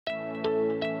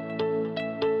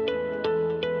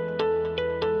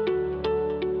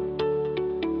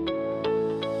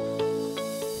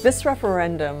This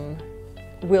referendum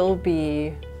will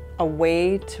be a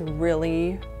way to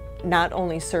really not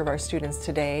only serve our students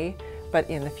today, but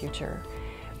in the future.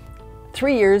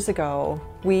 3 years ago,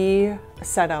 we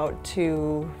set out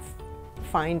to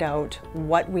find out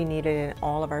what we needed in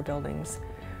all of our buildings,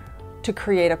 to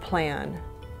create a plan,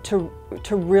 to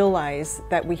realize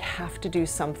that we have to do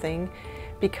something,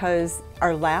 because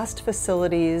our last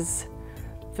facilities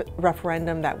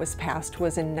referendum that was passed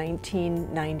was in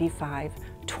 1995.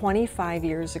 25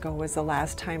 years ago was the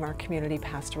last time our community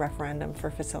passed a referendum for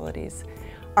facilities.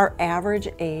 Our average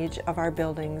age of our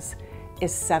buildings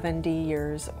is 70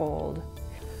 years old.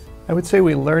 I would say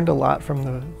we learned a lot from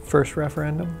the first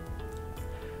referendum.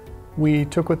 We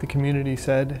took what the community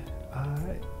said.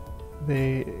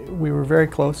 We were very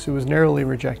close. It was narrowly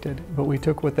rejected, but we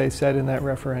took what they said in that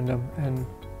referendum and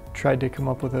tried to come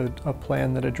up with a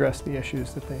plan that addressed the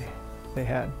issues that they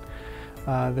had.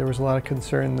 There was a lot of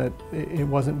concern that it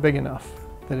wasn't big enough,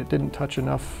 that it didn't touch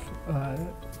enough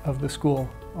of the school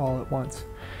all at once.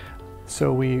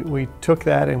 So we took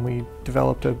that and we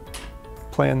developed a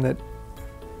plan that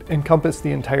encompassed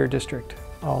the entire district,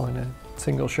 all in a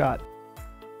single shot.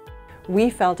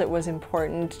 We felt it was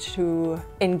important to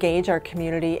engage our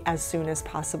community as soon as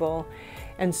possible.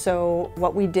 And so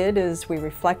what we did is we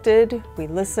reflected, we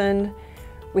listened,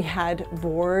 we had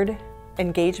board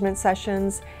engagement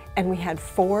sessions, and we had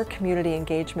 4 community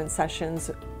engagement sessions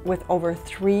with over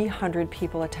 300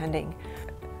 people attending.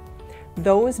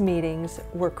 Those meetings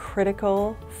were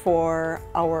critical for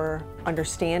our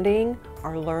understanding,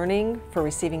 our learning, for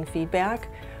receiving feedback,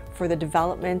 for the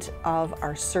development of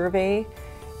our survey,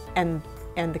 and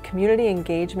the community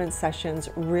engagement sessions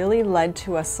really led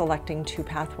to us selecting 2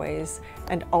 pathways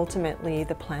and ultimately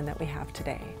the plan that we have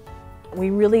today. We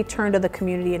really turned to the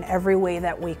community in every way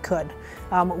that we could.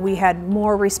 We had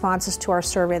more responses to our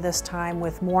survey this time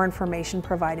with more information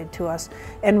provided to us.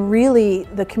 And really,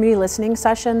 the community listening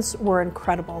sessions were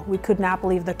incredible. We could not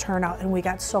believe the turnout, and we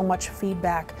got so much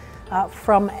feedback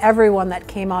from everyone that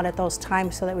came out at those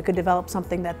times so that we could develop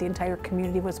something that the entire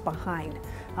community was behind.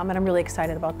 And I'm really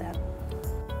excited about that.